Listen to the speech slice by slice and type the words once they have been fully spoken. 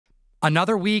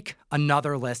Another week,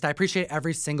 another list. I appreciate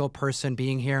every single person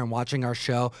being here and watching our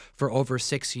show for over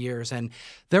 6 years. And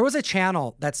there was a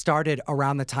channel that started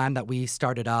around the time that we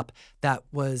started up that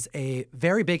was a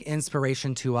very big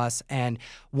inspiration to us and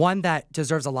one that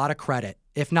deserves a lot of credit,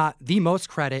 if not the most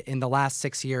credit in the last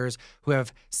 6 years, who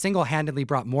have single-handedly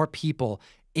brought more people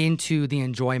into the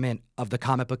enjoyment of the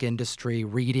comic book industry,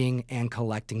 reading and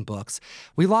collecting books.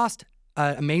 We lost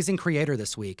an amazing creator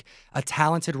this week, a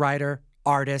talented writer,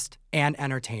 artist, and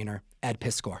entertainer, Ed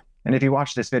Piskor. And if you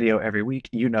watch this video every week,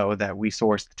 you know that we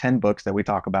sourced 10 books that we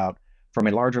talk about from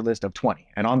a larger list of 20.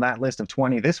 And on that list of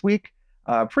 20 this week,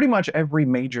 pretty much every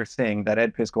major thing that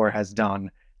Ed Piskor has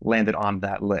done landed on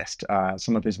that list.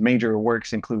 Some of his major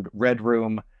works include Red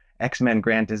Room, X-Men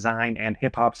Grand Design, and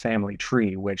Hip Hop Family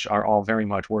Tree, which are all very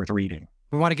much worth reading.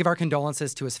 We want to give our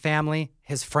condolences to his family,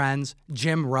 his friends,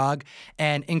 Jim Rugg,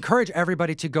 and encourage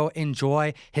everybody to go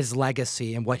enjoy his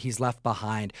legacy and what he's left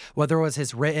behind, whether it was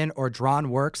his written or drawn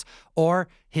works or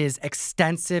his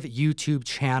extensive YouTube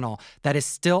channel that is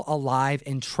still alive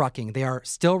and trucking. They are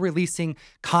still releasing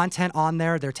content on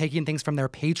there. They're taking things from their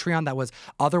Patreon that was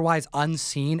otherwise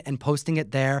unseen and posting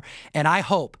it there. And I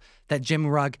hope that Jim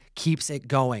Rugg keeps it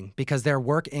going because their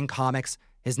work in comics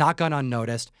is not gone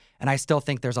unnoticed, and I still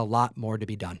think there's a lot more to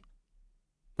be done.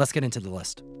 Let's get into the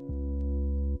list.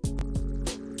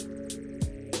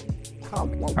 All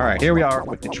right, here we are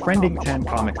with the trending 10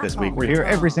 comics this week. We're here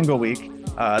every single week.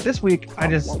 This week, I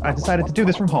decided to do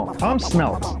this from home. Tom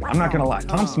smells. I'm not gonna lie.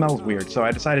 Tom smells weird, so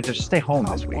I decided to just stay home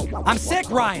this week. I'm sick,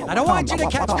 Ryan. I don't want you to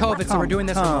catch COVID, so we're doing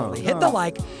this remotely. Hit the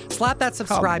like, slap that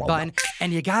subscribe button,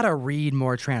 and you gotta read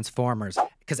more Transformers.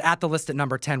 Because at the list at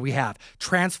number 10, we have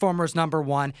Transformers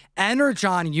 #1,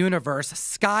 Energon Universe,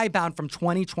 Skybound from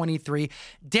 2023.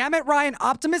 Damn it, Ryan,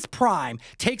 Optimus Prime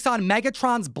takes on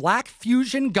Megatron's Black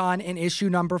Fusion gun in issue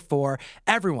 #4.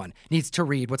 Everyone needs to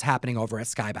read what's happening over at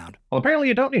Skybound. Well, apparently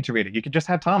you don't need to read it. You could just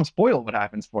have Tom spoil what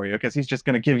happens for you, because he's just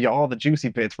going to give you all the juicy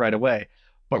bits right away.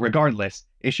 But regardless,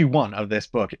 issue 1 of this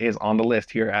book is on the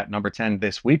list here at number 10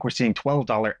 this week. We're seeing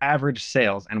 $12 average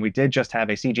sales, and we did just have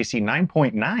a CGC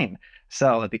 9.9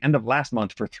 sell at the end of last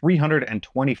month for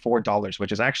 $324,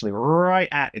 which is actually right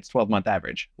at its 12-month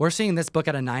average. We're seeing this book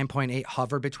at a 9.8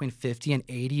 hover between 50 and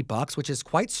 80 bucks, which is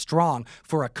quite strong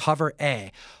for a cover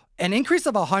A. An increase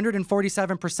of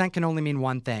 147% can only mean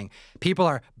one thing. People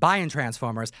are buying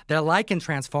Transformers, they're liking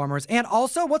Transformers, and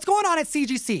also, what's going on at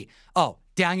CGC? Oh,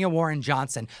 Daniel Warren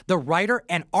Johnson, the writer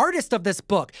and artist of this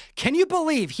book. Can you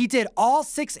believe he did all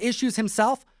 6 issues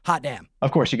himself? Hot damn.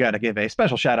 Of course, you got to give a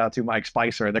special shout out to Mike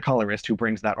Spicer, the colorist who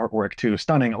brings that artwork to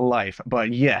stunning life.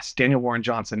 But yes, Daniel Warren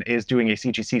Johnson is doing a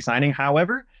CGC signing.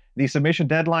 However, the submission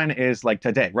deadline is like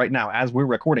today, right now, as we're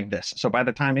recording this. So by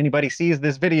the time anybody sees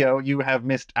this video, you have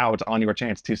missed out on your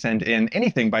chance to send in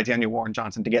anything by Daniel Warren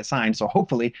Johnson to get signed. So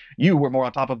hopefully you were more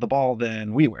on top of the ball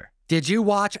than we were. Did you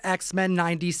watch X-Men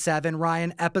 97,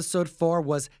 Ryan? Episode 4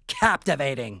 was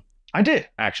captivating. I did,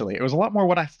 actually. It was a lot more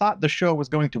what I thought the show was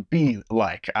going to be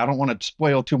like. I don't want to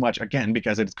spoil too much, again,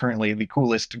 because it's currently the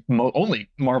coolest, only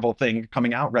Marvel thing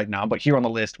coming out right now. But here on the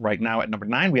list right now at number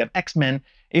 9, we have X-Men,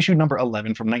 issue number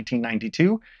 11 from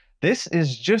 1992. This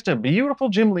is just a beautiful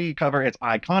Jim Lee cover. It's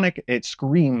iconic. It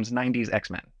screams 90s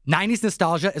X-Men. 90s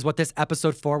nostalgia is what this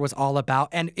episode 4 was all about,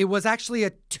 and it was actually a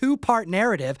 2-part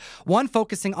narrative, one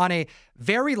focusing on a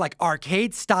very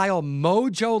arcade-style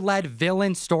Mojo-led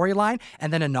villain storyline,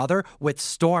 and then another with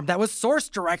Storm that was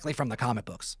sourced directly from the comic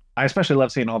books. I especially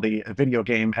love seeing all the video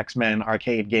game X-Men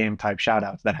arcade game type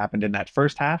shoutouts that happened in that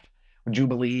first half.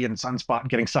 Jubilee and Sunspot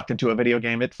getting sucked into a video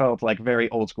game. It felt like very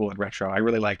old school and retro. I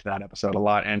really liked that episode a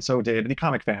lot, and so did the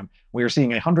comic fam. We are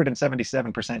seeing a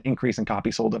 177% increase in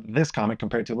copies sold of this comic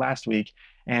compared to last week.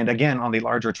 And again, on the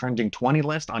larger trending 20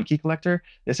 list on Key Collector,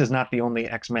 this is not the only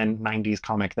X-Men 90s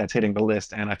comic that's hitting the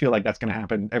list, and I feel like that's going to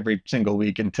happen every single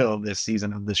week until this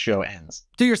season of this show ends.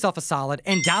 Do yourself a solid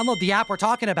and download the app we're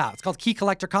talking about. It's called Key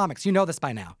Collector Comics. You know this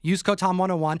by now. Use code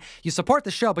TOM101. You support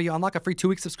the show, but you unlock a free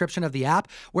 2-week subscription of the app,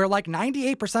 where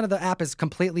 98% of the app is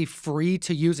completely free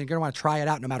to use, and you're going to want to try it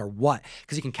out no matter what,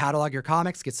 because you can catalog your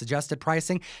comics, get suggested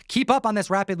pricing, keep up on this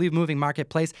rapidly moving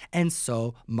marketplace, and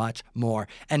so much more.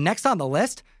 And next on the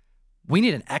list, we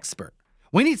need an expert.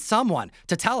 We need someone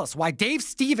to tell us why Dave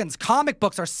Stevens' comic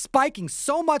books are spiking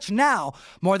so much now,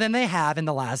 more than they have in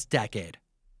the last decade.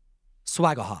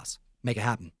 Swaggle Haas, make it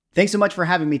happen. Thanks so much for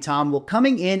having me, Tom. Well,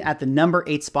 coming in at the number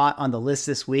 8 spot on the list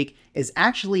this week is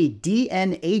actually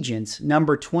DN Agents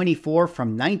number 24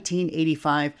 from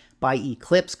 1985 by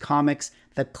Eclipse Comics,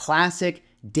 the classic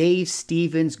Dave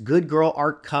Stevens Good Girl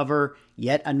art cover,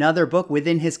 yet another book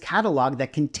within his catalog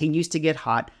that continues to get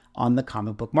hot on the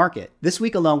comic book market. This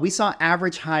week alone, we saw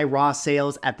average high raw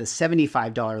sales at the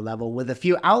 $75 level, with a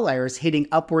few outliers hitting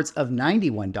upwards of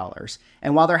 $91.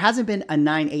 And while there hasn't been a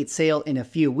 9/8 sale in a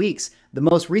few weeks, the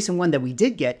most recent one that we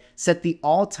did get set the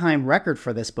all-time record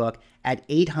for this book at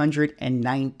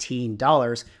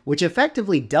 $819, which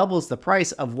effectively doubles the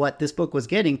price of what this book was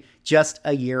getting just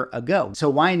a year ago. So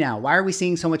why now? Why are we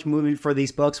seeing so much movement for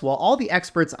these books? Well, all the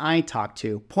experts I talked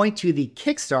to point to the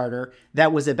Kickstarter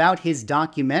that was about his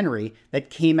documentary that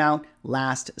came out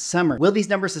last summer. Will these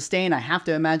numbers sustain? I have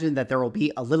to imagine that there will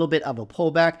be a little bit of a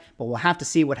pullback, but we'll have to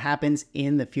see what happens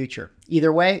in the future.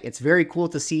 Either way, it's very cool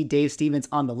to see Dave Stevens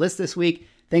on the list this week.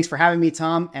 Thanks for having me,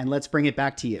 Tom, and let's bring it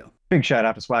back to you. Big shout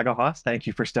out to Swaggle Thank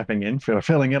you for stepping in, for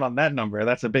filling in on that number.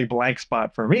 That's a big blank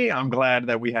spot for me. I'm glad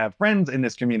that we have friends in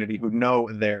this community who know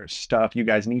their stuff. You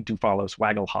guys need to follow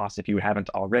Swaggle if you haven't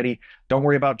already. Don't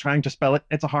worry about trying to spell it.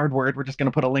 It's a hard word. We're just going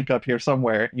to put a link up here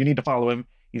somewhere. You need to follow him.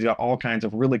 He's got all kinds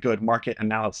of really good market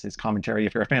analysis commentary.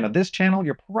 If you're a fan of this channel,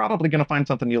 you're probably going to find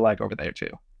something you like over there too.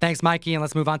 Thanks, Mikey. And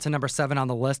let's move on to number 7 on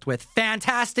the list with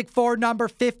Fantastic Four number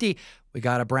 50. We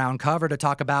got a brown cover to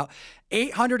talk about.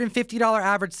 $850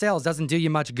 average sales doesn't do you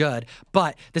much good,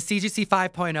 but the CGC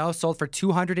 5.0 sold for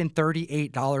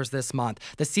 $238 this month.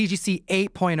 The CGC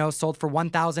 8.0 sold for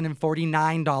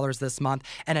 $1,049 this month,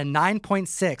 and a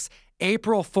 9.6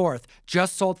 April 4th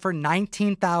just sold for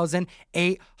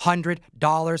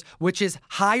 $19,800, which is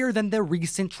higher than the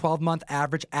recent 12-month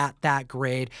average at that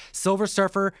grade. Silver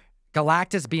Surfer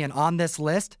Galactus being on this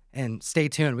list, and stay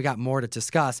tuned, we got more to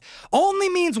discuss, only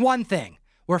means one thing.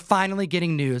 We're finally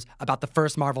getting news about the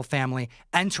first Marvel family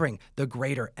entering the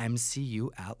greater MCU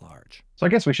at large. So I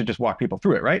guess we should just walk people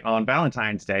through it, right? On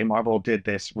Valentine's Day, Marvel did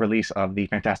this release of the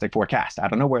Fantastic Four cast.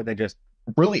 Out of nowhere, they just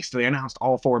released. They announced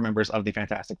all 4 members of the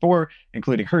Fantastic Four,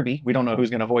 including Herbie. We don't know who's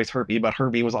going to voice Herbie, but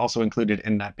Herbie was also included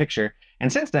in that picture.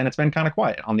 And since then, it's been kind of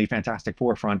quiet on the Fantastic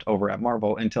Four front over at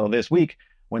Marvel until this week,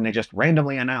 when they just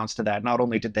randomly announced that not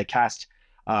only did they cast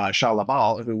Shah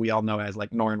LaBelle, who we all know as like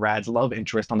Norrin Radd's love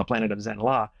interest on the planet of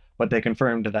Zenn-La, but they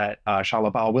confirmed that Shah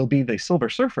LaBelle will be the Silver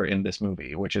Surfer in this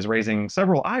movie, which is raising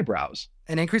several eyebrows.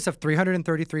 An increase of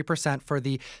 333% for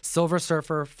the Silver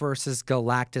Surfer versus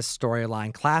Galactus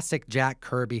storyline. Classic Jack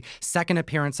Kirby, second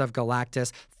appearance of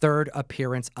Galactus, third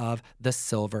appearance of the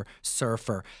Silver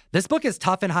Surfer. This book is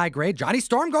tough and high grade. Johnny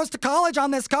Storm goes to college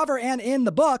on this cover and in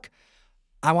the book.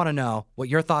 I want to know what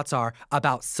your thoughts are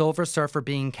about Silver Surfer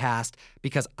being cast,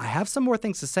 because I have some more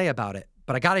things to say about it,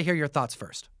 but I got to hear your thoughts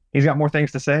first. He's got more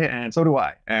things to say, and so do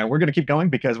I. And we're going to keep going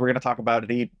because we're going to talk about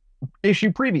the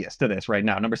issue previous to this right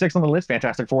now. Number 6 on the list,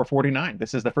 Fantastic Four 49.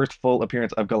 This is the first full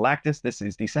appearance of Galactus. This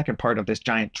is the second part of this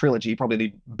giant trilogy, probably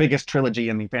the biggest trilogy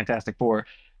in the Fantastic Four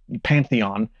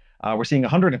pantheon. We're seeing a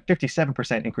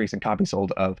 157% increase in copies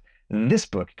sold of this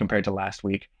book compared to last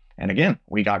week. And again,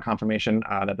 we got confirmation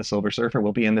that the Silver Surfer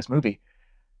will be in this movie.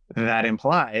 That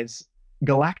implies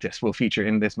Galactus will feature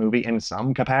in this movie in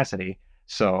some capacity.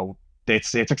 So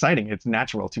it's exciting. It's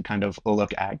natural to kind of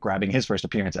look at grabbing his first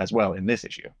appearance as well in this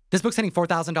issue. This book's hitting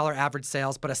 $4,000 average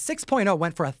sales, but a 6.0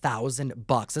 went for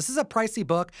 $1,000. This is a pricey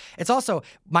book. It's also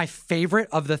my favorite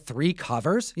of the 3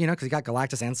 covers, you know, because you got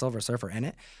Galactus and Silver Surfer in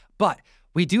it. But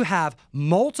we do have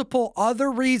multiple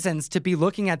other reasons to be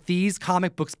looking at these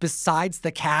comic books besides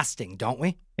the casting, don't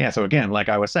we? Yeah, so again, like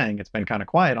I was saying, it's been kind of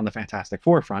quiet on the Fantastic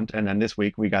Four front, and then this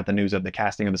week we got the news of the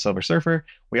casting of the Silver Surfer.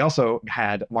 We also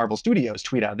had Marvel Studios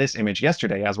tweet out this image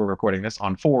yesterday as we're recording this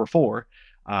on 4/4.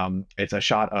 It's a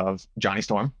shot of Johnny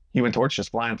Storm, Human Torch,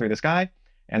 just flying through the sky,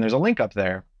 and there's a link up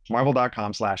there,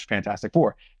 marvel.com/Fantastic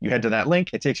Four. You head to that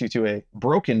link, it takes you to a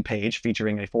broken page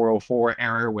featuring a 404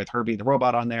 error with Herbie the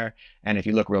robot on there. And if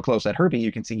you look real close at Herbie,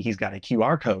 you can see he's got a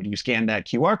QR code. You scan that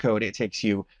QR code, it takes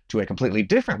you to a completely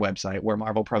different website where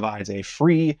Marvel provides a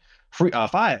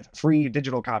 5 free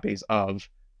digital copies of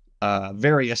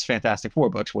various Fantastic Four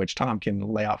books, which Tom can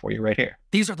lay out for you right here.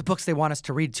 These are the books they want us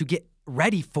to read to get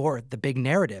ready for the big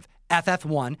narrative.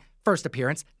 FF1, first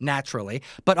appearance, naturally,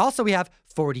 but also we have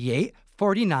 48,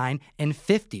 49, and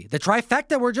 50. The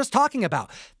trifecta we're just talking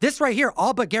about. This right here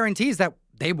all but guarantees that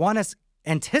they want us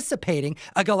anticipating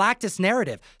a Galactus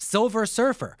narrative. Silver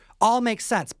Surfer. All makes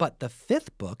sense. But the 5th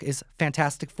book is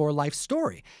Fantastic Four Life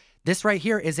Story. This right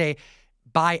here is a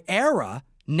by-era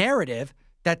narrative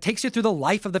that takes you through the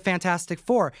life of the Fantastic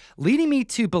Four, leading me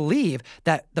to believe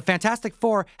that the Fantastic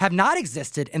Four have not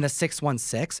existed in the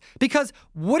 616, because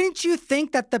wouldn't you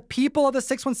think that the people of the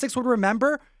 616 would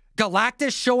remember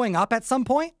Galactus showing up at some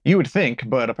point? You would think,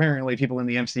 but apparently people in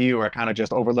the MCU are kind of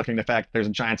just overlooking the fact that there's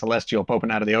a giant celestial popping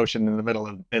out of the ocean in the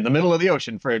middle of the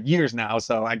ocean for years now.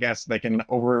 So I guess they can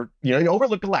overlook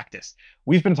Galactus.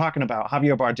 We've been talking about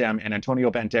Javier Bardem and Antonio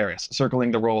Banderas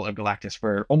circling the role of Galactus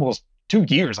for almost 2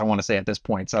 years, I want to say, at this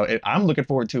point. So I'm looking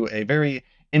forward to a very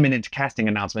imminent casting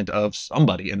announcement of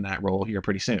somebody in that role here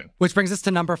pretty soon. Which brings us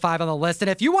to number 5 on the list. And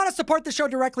if you want to support the show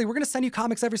directly, we're going to send you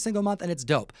comics every single month, and it's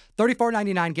dope.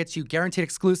 $34.99 gets you guaranteed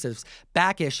exclusives,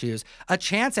 back issues, a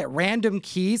chance at random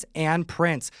keys and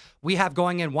prints. We have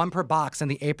going in 1 per box in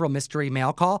the April mystery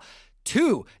mail call.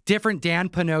 2 different Dan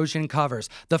Panosian covers.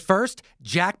 The first,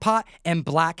 Jackpot and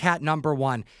Black Cat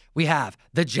 #1. We have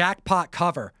the Jackpot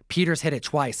cover. Peter's hit it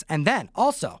twice. And then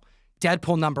also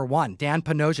Deadpool #1, Dan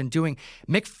Panosian doing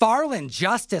McFarlane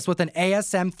justice with an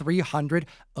ASM 300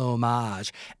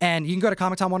 homage. And you can go to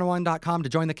comictom101.com to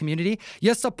join the community.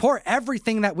 You support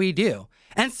everything that we do.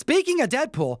 And speaking of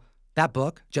Deadpool, that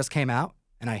book just came out,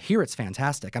 and I hear it's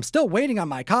fantastic. I'm still waiting on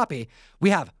my copy. We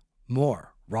have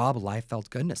more Rob Liefeld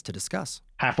goodness to discuss.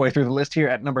 Halfway through the list here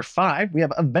at number 5, we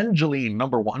have Avengelyne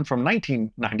 #1 from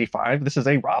 1995. This is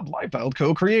a Rob Liefeld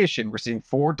co-creation. We're seeing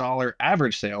 $4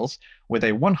 average sales with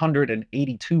a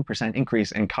 182%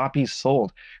 increase in copies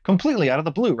sold. Completely out of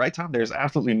the blue, right, Tom? There's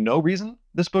absolutely no reason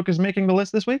this book is making the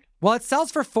list this week? Well, it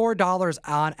sells for $4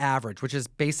 on average, which is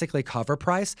basically cover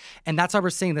price. And that's why we're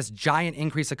seeing this giant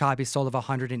increase of copies sold of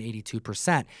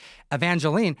 182%.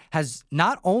 Avengelyne has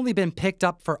not only been picked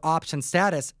up for option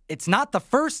status, it's not the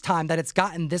first time that it's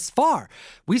gotten this far.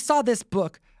 We saw this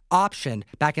book optioned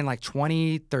back in like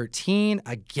 2013,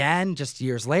 again, just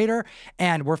years later.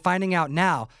 And we're finding out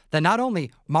now that not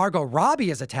only Margot Robbie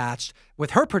is attached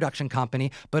with her production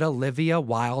company, but Olivia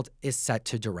Wilde is set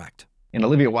to direct. And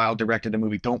Olivia Wilde directed the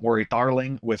movie Don't Worry,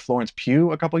 Darling with Florence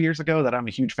Pugh a couple years ago that I'm a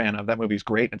huge fan of. That movie's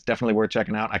great. It's definitely worth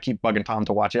checking out. I keep bugging Tom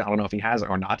to watch it. I don't know if he has it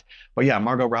or not. But yeah,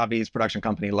 Margot Robbie's production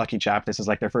company, Lucky Chap, this is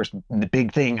like their first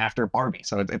big thing after Barbie.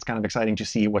 So it's kind of exciting to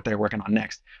see what they're working on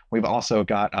next. We've also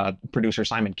got producer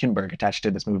Simon Kinberg attached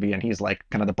to this movie, and he's like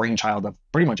kind of the brainchild of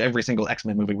pretty much every single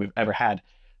X-Men movie we've ever had.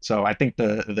 So I think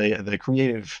the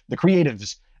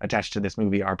creatives attached to this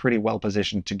movie are pretty well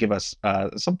positioned to give us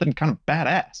something kind of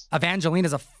badass. Avengelyne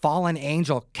is a fallen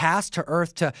angel cast to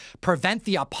Earth to prevent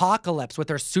the apocalypse with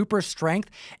her super strength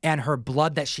and her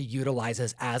blood that she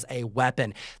utilizes as a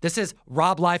weapon. This is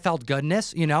Rob Liefeld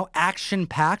goodness,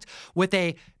 action-packed with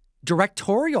a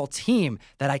directorial team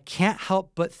that I can't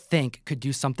help but think could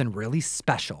do something really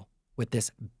special with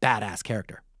this badass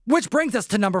character. Which brings us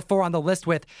to number 4 on the list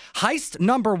with Heist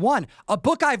 #1, a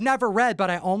book I've never read,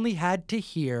 but I only had to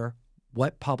hear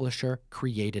what publisher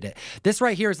created it. This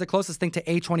right here is the closest thing to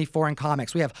A24 in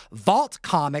comics. We have Vault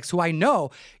Comics, who I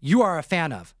know you are a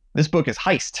fan of. This book is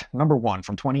Heist #1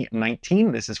 from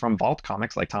 2019. This is from Vault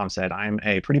Comics, like Tom said. I'm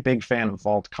a pretty big fan of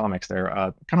Vault Comics. They're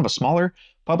kind of a smaller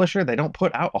publisher. They don't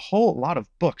put out a whole lot of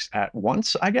books at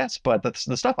once, I guess, but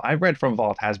the stuff I've read from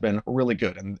Vault has been really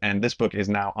good. And this book is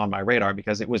now on my radar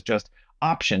because it was just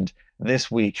optioned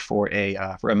this week for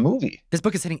a movie. This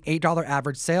book is hitting $8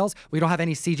 average sales. We don't have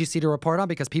any CGC to report on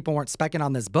because people weren't specking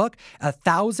on this book.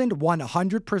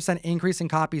 1,100% increase in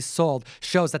copies sold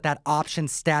shows that option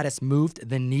status moved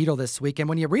the needle this week. And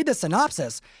when you read the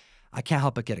synopsis, I can't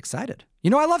help but get excited. I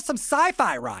love some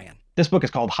sci-fi, Ryan. This book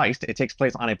is called Heist. It takes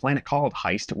place on a planet called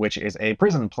Heist, which is a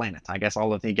prison planet. I guess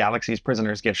all of the galaxy's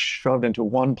prisoners get shoved into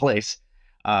one place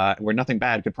where nothing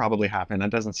bad could probably happen.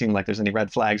 It doesn't seem like there's any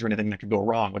red flags or anything that could go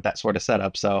wrong with that sort of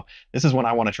setup. So this is one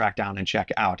I want to track down and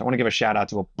check out. I want to give a shout out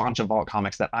to a bunch of Vault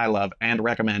comics that I love and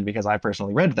recommend because I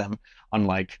personally read them,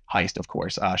 unlike Heist, of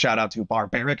course. Shout out to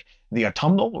Barbaric, The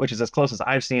Autumnal, which is as close as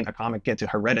I've seen a comic get to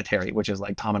Hereditary, which is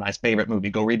like Tom and I's favorite movie.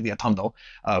 Go read The Autumnal.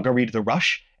 Go read The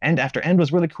Rush. End After End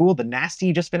was really cool. The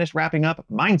Nasty just finished wrapping up.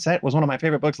 Mindset was one of my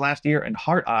favorite books last year. And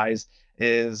Heart Eyes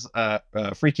is a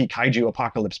freaky kaiju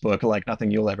apocalypse book like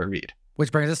nothing you'll ever read.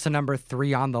 Which brings us to number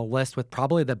 3 on the list with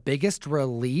probably the biggest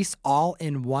release all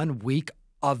in one week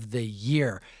of the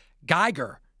year.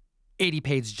 Geiger,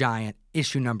 80-page giant,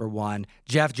 issue #1.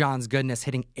 Jeff Johns' goodness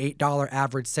hitting $8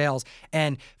 average sales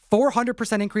and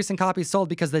 400% increase in copies sold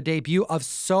because the debut of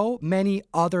so many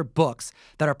other books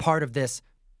that are part of this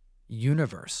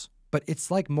universe. But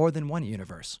it's like more than one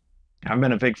universe. I've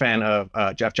been a big fan of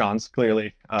Jeff Johns,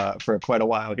 clearly, for quite a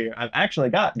while here. I've actually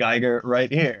got Geiger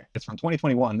right here. It's from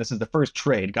 2021. This is the first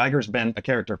trade. Geiger's been a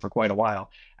character for quite a while.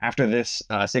 After this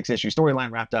 6-issue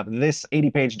storyline wrapped up, this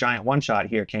 80-page giant one-shot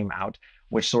here came out,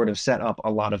 which sort of set up a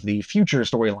lot of the future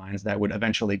storylines that would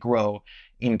eventually grow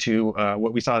into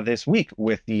what we saw this week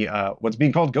with the what's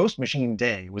being called Ghost Machine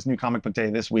Day. It was New Comic Book Day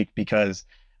this week because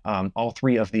all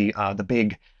 3 of the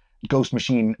big Ghost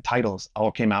Machine titles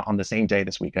all came out on the same day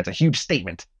this week. That's a huge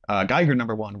statement. Geiger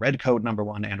 #1, Red Code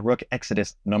 #1, and Rook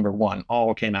Exodus #1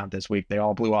 all came out this week. They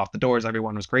all blew off the doors.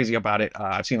 Everyone was crazy about it.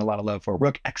 I've seen a lot of love for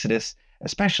Rook Exodus,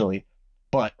 especially.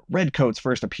 But Red Coat's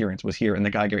first appearance was here in the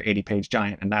Geiger 80-page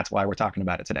giant, and that's why we're talking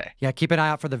about it today. Yeah, keep an eye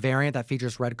out for the variant that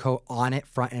features Red Coat on it,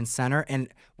 front and center. And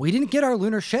we didn't get our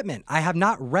lunar shipment. I have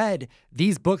not read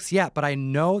these books yet, but I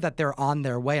know that they're on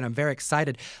their way, and I'm very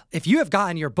excited. If you have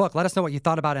gotten your book, let us know what you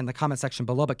thought about it in the comment section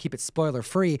below, but keep it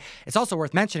spoiler-free. It's also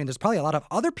worth mentioning there's probably a lot of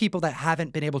other people that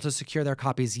haven't been able to secure their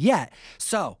copies yet,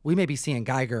 so we may be seeing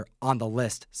Geiger on the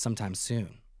list sometime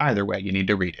soon. Either way, you need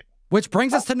to read it. Which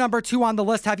brings us to #2 on the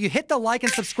list. Have you hit the like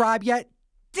and subscribe yet?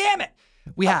 Damn it!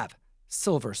 We have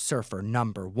Silver Surfer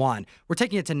 #1. We're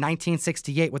taking it to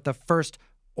 1968 with the first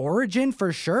origin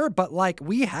for sure, but like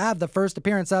we have the first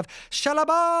appearance of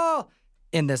Shalabal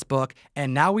in this book,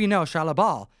 and now we know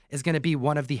Shalabal is going to be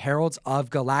one of the heralds of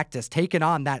Galactus, taking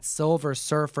on that Silver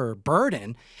Surfer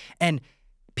burden, and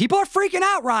people are freaking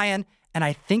out, Ryan, and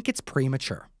I think it's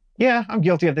premature. Yeah, I'm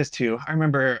guilty of this too. I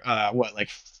remember,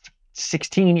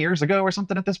 16 years ago or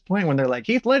something at this point when they're like,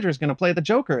 Heath Ledger's going to play the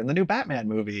Joker in the new Batman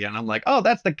movie. And I'm like, oh,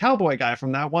 that's the cowboy guy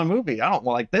from that one movie. I don't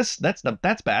like this. That's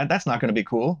bad. That's not going to be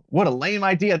cool. What a lame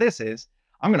idea this is.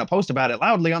 I'm going to post about it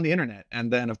loudly on the internet.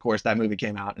 And then, of course, that movie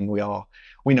came out and we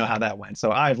know how that went.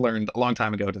 So I've learned a long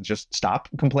time ago to just stop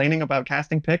complaining about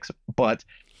casting picks. But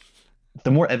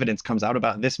the more evidence comes out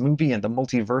about this movie and the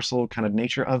multiversal kind of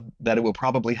nature of that it will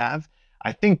probably have,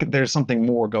 I think there's something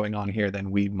more going on here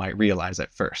than we might realize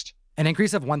at first. An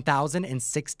increase of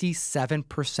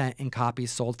 1,067% in copies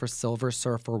sold for Silver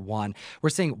Surfer 1. We're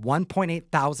seeing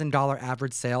 $1,800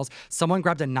 average sales. Someone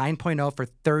grabbed a 9.0 for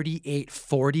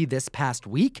 $38.40 this past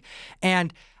week.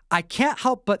 And I can't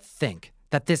help but think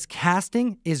that this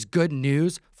casting is good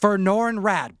news for Norrin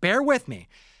Radd. Bear with me,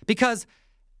 because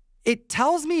it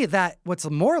tells me that what's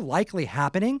more likely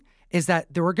happening is that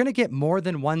we're going to get more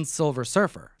than one Silver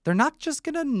Surfer. They're not just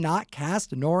going to not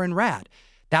cast Norrin Radd.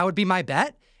 That would be my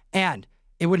bet. And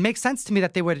it would make sense to me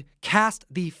that they would cast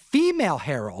the female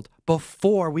herald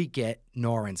before we get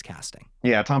Norrin's casting.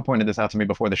 Yeah, Tom pointed this out to me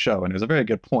before the show, and it was a very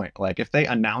good point. Like, if they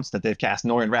announce that they've cast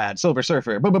Norrin Radd, Silver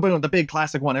Surfer, boom, boom, boom, the big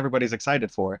classic one everybody's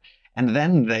excited for, and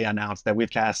then they announce that we've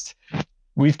cast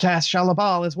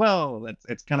Shalabal as well,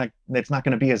 it's not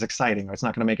going to be as exciting, or it's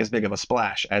not going to make as big of a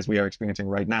splash as we are experiencing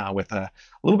right now with a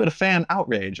little bit of fan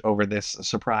outrage over this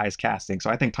surprise casting. So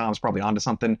I think Tom's probably onto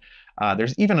something.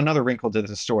 There's even another wrinkle to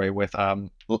this story with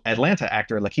Atlanta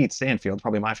actor Lakeith Stanfield,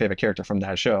 probably my favorite character from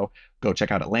that show. Go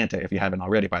check out Atlanta if you haven't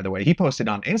already, by the way. He posted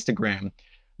on Instagram,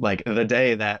 like the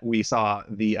day that we saw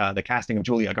the casting of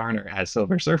Julia Garner as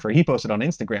Silver Surfer, he posted on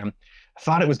Instagram,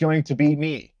 thought it was going to be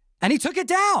me. And he took it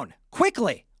down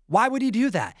quickly. Why would he do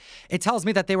that? It tells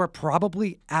me that they were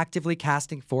probably actively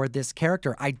casting for this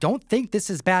character. I don't think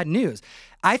this is bad news.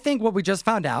 I think what we just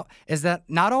found out is that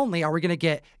not only are we going to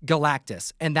get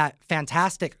Galactus and that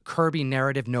fantastic Kirby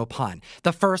narrative, no pun,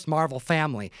 the first Marvel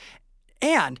family,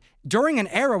 and during an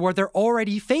era where they're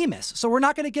already famous. So we're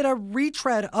not going to get a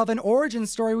retread of an origin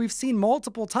story we've seen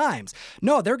multiple times.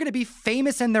 No, they're going to be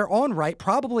famous in their own right,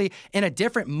 probably in a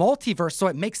different multiverse. So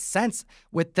it makes sense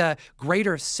with the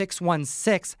greater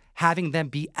 616 having them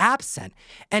be absent.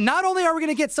 And not only are we going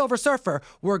to get Silver Surfer,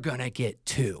 we're going to get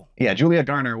two. Yeah, Julia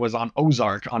Garner was on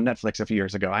Ozark on Netflix a few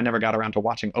years ago. I never got around to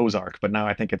watching Ozark, but now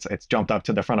I think it's jumped up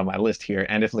to the front of my list here.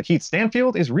 And if Lakeith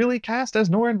Stanfield is really cast as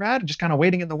Norrin Radd, just kind of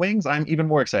waiting in the wings, I'm even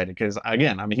more excited because,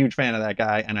 again, I'm a huge fan of that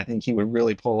guy, and I think he would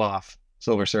really pull off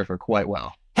Silver Surfer quite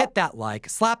well. Hit that like,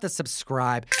 slap the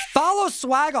subscribe, follow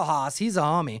Swaggle he's a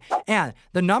homie. And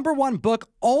the #1 book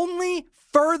only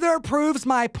further proves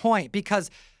my point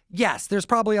because, yes, there's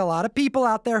probably a lot of people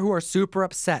out there who are super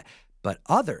upset, but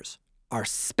others are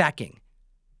specking,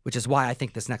 which is why I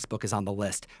think this next book is on the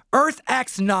list. Earth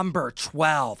X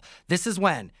 #12. This is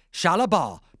when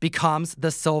Shalabal becomes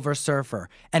the Silver Surfer.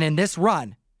 And in this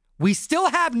run, we still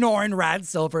have Norrin Radd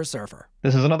Silver Surfer.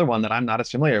 This is another one that I'm not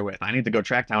as familiar with. I need to go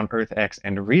track down Earth X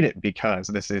and read it because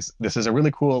this is a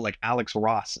really cool, like, Alex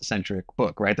Ross-centric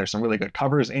book, right? There's some really good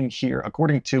covers in here.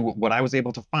 According to what I was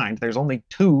able to find, there's only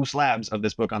 2 slabs of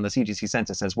this book on the CGC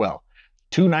census as well.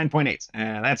 2 9.8s,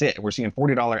 and that's it. We're seeing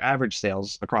 $40 average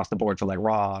sales across the board for like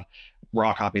raw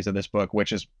copies of this book,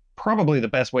 which is probably the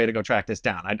best way to go track this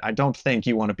down. I don't think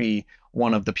you want to be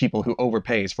one of the people who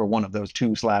overpays for one of those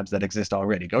 2 slabs that exist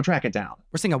already. Go track it down.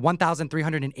 We're seeing a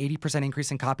 1,380%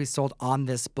 increase in copies sold on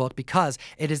this book because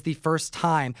it is the first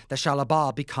time that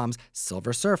Shalabal becomes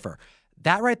Silver Surfer.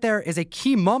 That right there is a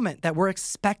key moment that we're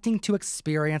expecting to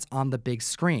experience on the big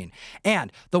screen.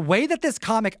 And the way that this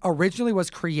comic originally was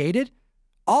created,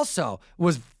 also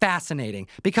was fascinating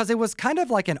because it was kind of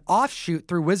like an offshoot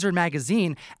through Wizard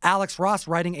magazine, Alex Ross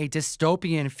writing a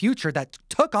dystopian future that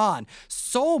took on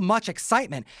so much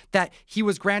excitement that he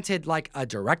was granted like a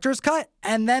director's cut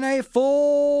and then a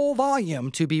full volume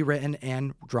to be written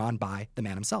and drawn by the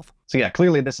man himself. So yeah,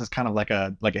 clearly this is kind of like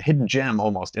a hidden gem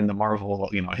almost in the Marvel,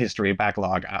 history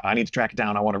backlog. I need to track it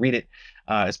down. I want to read it,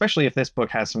 especially if this book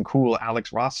has some cool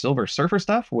Alex Ross Silver Surfer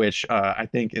stuff, which I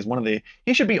think is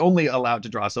he should be only allowed to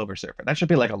draw Silver Surfer. That should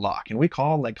be like a law. Can we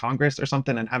call like Congress or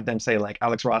something and have them say like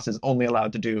Alex Ross is only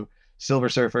allowed to do Silver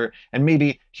Surfer and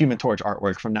maybe Human Torch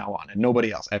artwork from now on and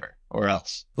nobody else ever or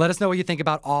else? Let us know what you think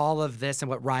about all of this and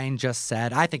what Ryan just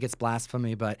said. I think it's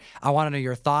blasphemy, but I want to know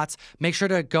your thoughts. Make sure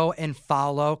to go and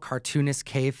follow Cartoonist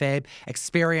Kayfabe.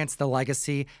 Experience the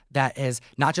legacy that has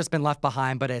not just been left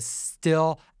behind, but is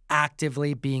still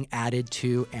actively being added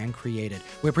to and created.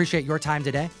 We appreciate your time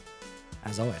today.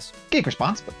 As always, Geek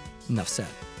responsibly. Enough said.